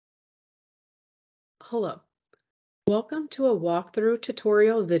Hello, welcome to a walkthrough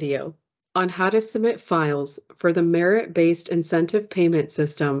tutorial video on how to submit files for the Merit-Based Incentive Payment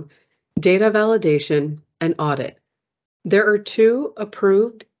System, Data Validation and Audit. There are two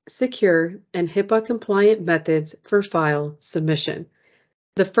approved, secure, and HIPAA-compliant methods for file submission.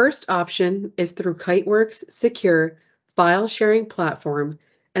 The first option is through Kiteworks' secure file sharing platform,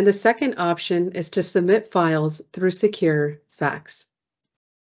 and the second option is to submit files through Secure Fax.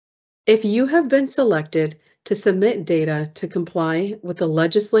 If you have been selected to submit data to comply with the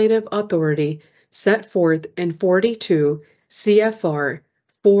legislative authority set forth in 42 CFR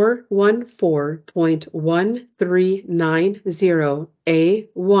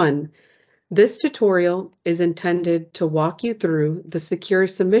 414.1390A1, this tutorial is intended to walk you through the secure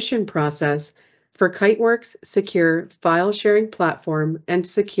submission process for Kiteworks' secure file sharing platform and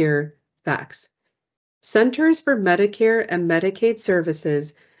Secure Fax. Centers for Medicare and Medicaid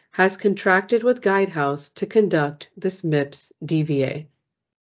Services has contracted with Guidehouse to conduct this MIPS DVA.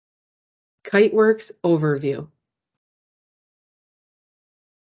 Kiteworks Overview.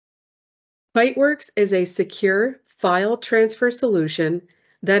 Kiteworks is a secure file transfer solution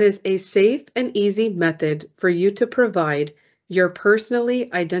that is a safe and easy method for you to provide your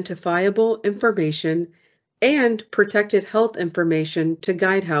personally identifiable information and protected health information to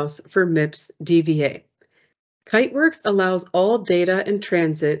Guidehouse for MIPS DVA. Kiteworks allows all data in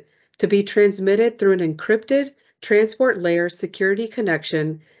transit to be transmitted through an encrypted transport layer security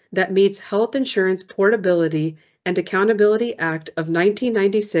connection that meets Health Insurance Portability and Accountability Act of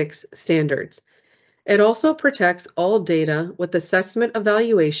 1996 standards. It also protects all data with assessment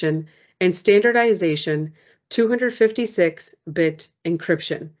evaluation and standardization 256-bit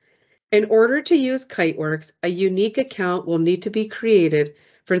encryption. In order to use Kiteworks, a unique account will need to be created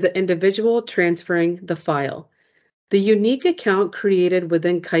for the individual transferring the file. The unique account created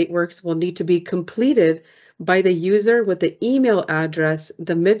within Kiteworks will need to be completed by the user with the email address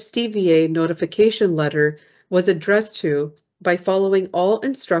the MIPS DVA notification letter was addressed to by following all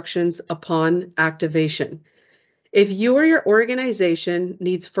instructions upon activation. If you or your organization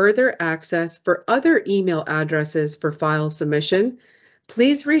needs further access for other email addresses for file submission,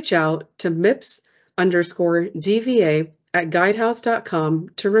 please reach out to MIPS_DVA@guidehouse.com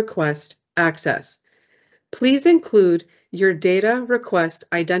to request access. Please include your data request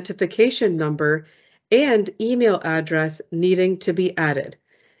identification number and email address needing to be added.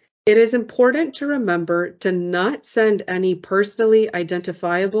 It is important to remember to not send any personally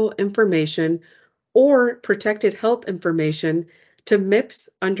identifiable information or protected health information to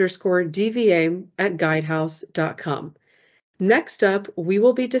MIPS_DVA@guidehouse.com. Next up, we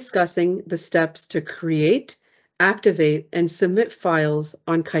will be discussing the steps to create, activate, and submit files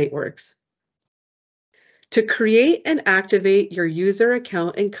on Kiteworks. To create and activate your user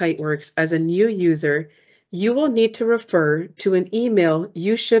account in Kiteworks as a new user, you will need to refer to an email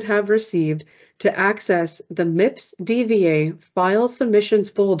you should have received to access the MIPS DVA file submissions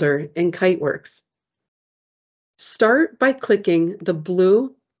folder in Kiteworks. Start by clicking the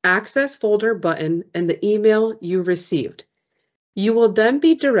blue Access Folder button in the email you received. You will then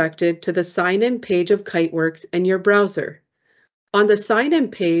be directed to the sign-in page of Kiteworks in your browser. On the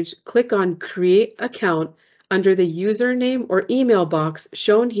sign-in page, click on Create Account under the username or email box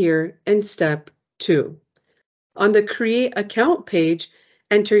shown here in Step 2. On the Create Account page,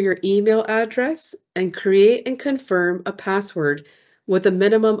 enter your email address and create and confirm a password with a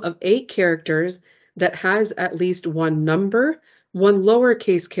minimum of 8 characters that has at least one number, one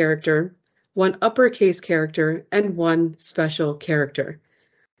lowercase character, one uppercase character, and one special character.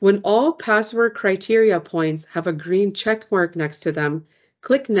 When all password criteria points have a green check mark next to them,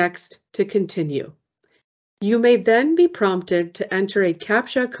 click Next to continue. You may then be prompted to enter a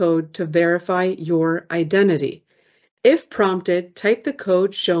CAPTCHA code to verify your identity. If prompted, type the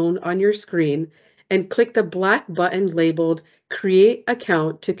code shown on your screen and click the black button labeled Create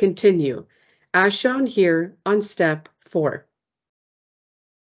Account to continue, as shown here on Step 4.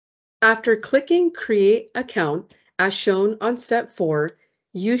 After clicking Create Account, as shown on Step 4,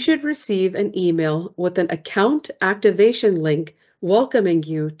 you should receive an email with an account activation link welcoming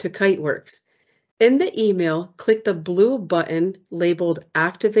you to Kiteworks. In the email, click the blue button labeled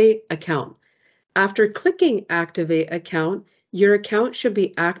Activate Account. After clicking Activate Account, your account should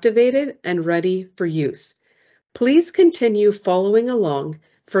be activated and ready for use. Please continue following along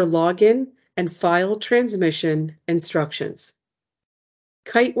for login and file transmission instructions.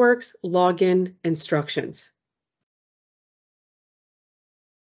 Kiteworks Login Instructions.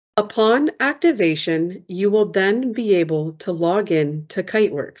 Upon activation, you will then be able to log in to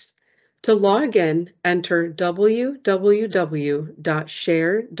Kiteworks. To log in, enter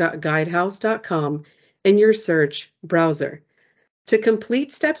www.share.guidehouse.com in your search browser. To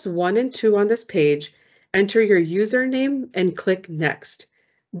complete steps 1 and 2 on this page, enter your username and click Next.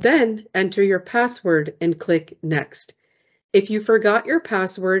 Then enter your password and click Next. If you forgot your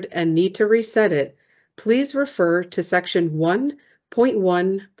password and need to reset it, please refer to section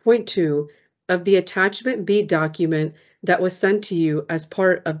 1.1.2 of the Attachment B document that was sent to you as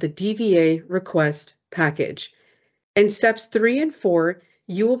part of the DVA request package. In steps 3 and 4,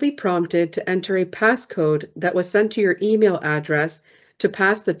 you will be prompted to enter a passcode that was sent to your email address to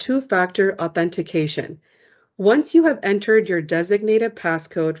pass the two-factor authentication. Once you have entered your designated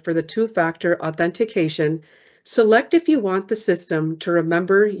passcode for the two-factor authentication, select if you want the system to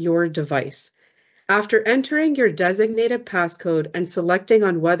remember your device. After entering your designated passcode and selecting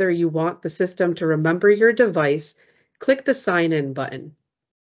on whether you want the system to remember your device, click the Sign In button.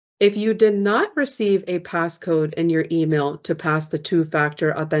 If you did not receive a passcode in your email to pass the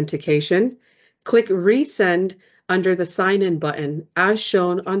two-factor authentication, click Resend under the Sign In button as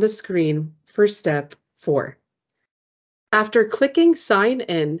shown on the screen for step 4. After clicking Sign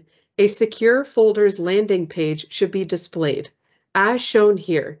In, a Secure Folders landing page should be displayed, as shown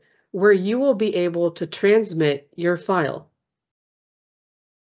here, where you will be able to transmit your file.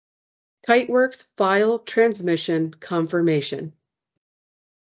 Kiteworks File Transmission Confirmation.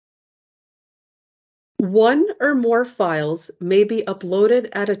 One or more files may be uploaded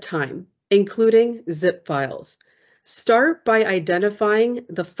at a time, including zip files. Start by identifying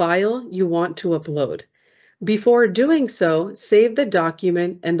the file you want to upload. Before doing so, save the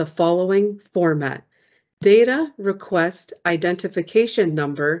document in the following format: data request identification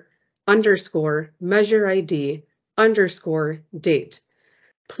number _ measure ID _ date.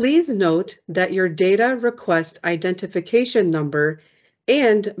 Please note that your data request identification number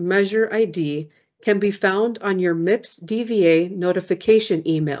and measure ID can be found on your MIPS DVA notification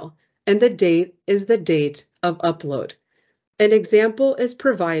email, and the date is the date of upload. An example is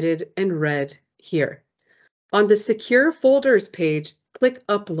provided in red here. On the Secure Folders page, click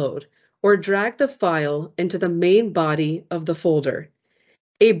Upload or drag the file into the main body of the folder.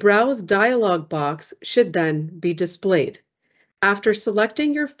 A Browse dialog box should then be displayed. After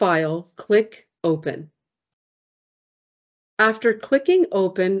selecting your file, click Open. After clicking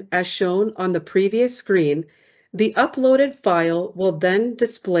Open as shown on the previous screen, the uploaded file will then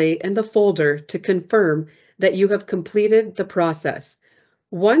display in the folder to confirm that you have completed the process.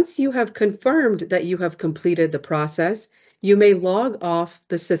 Once you have confirmed that you have completed the process, you may log off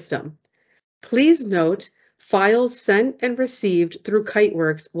the system. Please note, files sent and received through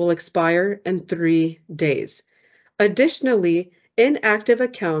Kiteworks will expire in 3 days. Additionally, inactive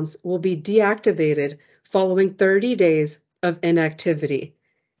accounts will be deactivated following 30 days of inactivity.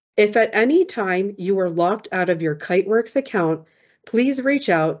 If at any time you are locked out of your Kiteworks account, please reach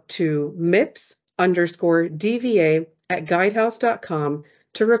out to MIPS_DVA@guidehouse.com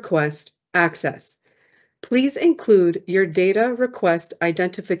to request access. Please include your data request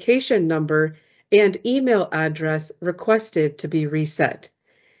identification number and email address requested to be reset.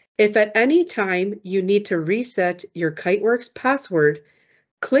 If at any time you need to reset your Kiteworks password,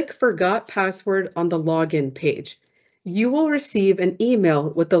 click Forgot Password on the login page. You will receive an email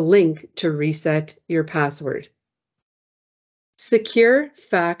with a link to reset your password. Secure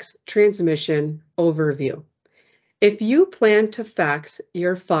Fax Transmission Overview. If you plan to fax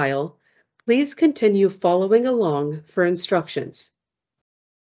your file, please continue following along for instructions.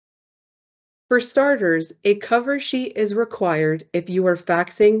 For starters, a cover sheet is required if you are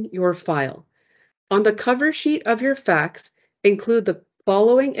faxing your file. On the cover sheet of your fax, include the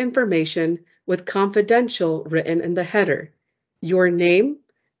following information with confidential written in the header: your name,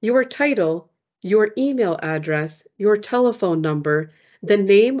 your title, your email address, your telephone number, the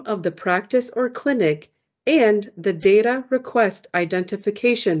name of the practice or clinic, and the data request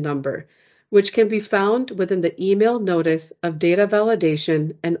identification number, which can be found within the email notice of Data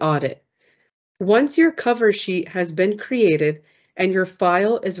Validation and Audit. Once your cover sheet has been created and your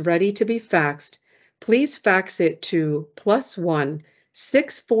file is ready to be faxed, please fax it to +1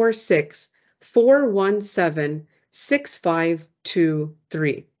 646 417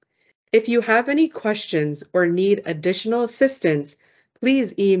 6523. If you have any questions or need additional assistance,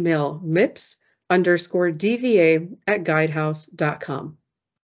 please email MIPS_DVA@guidehouse.com.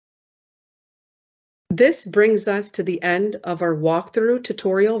 This brings us to the end of our walkthrough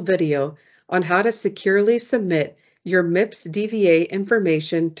tutorial video on how to securely submit your MIPS DVA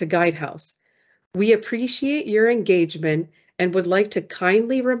information to Guidehouse. We appreciate your engagement and would like to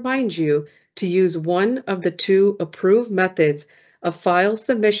kindly remind you to use one of the 2 approved methods of file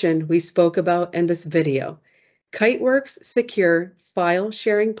submission we spoke about in this video. Kiteworks Secure File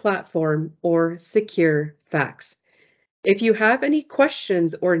Sharing Platform, or Secure Fax. If you have any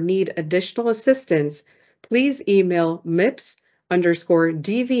questions or need additional assistance, please email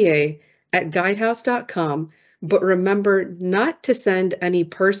MIPS_DVA@guidehouse.com, but remember not to send any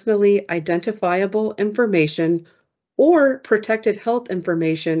personally identifiable information or protected health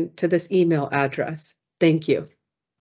information to this email address. Thank you.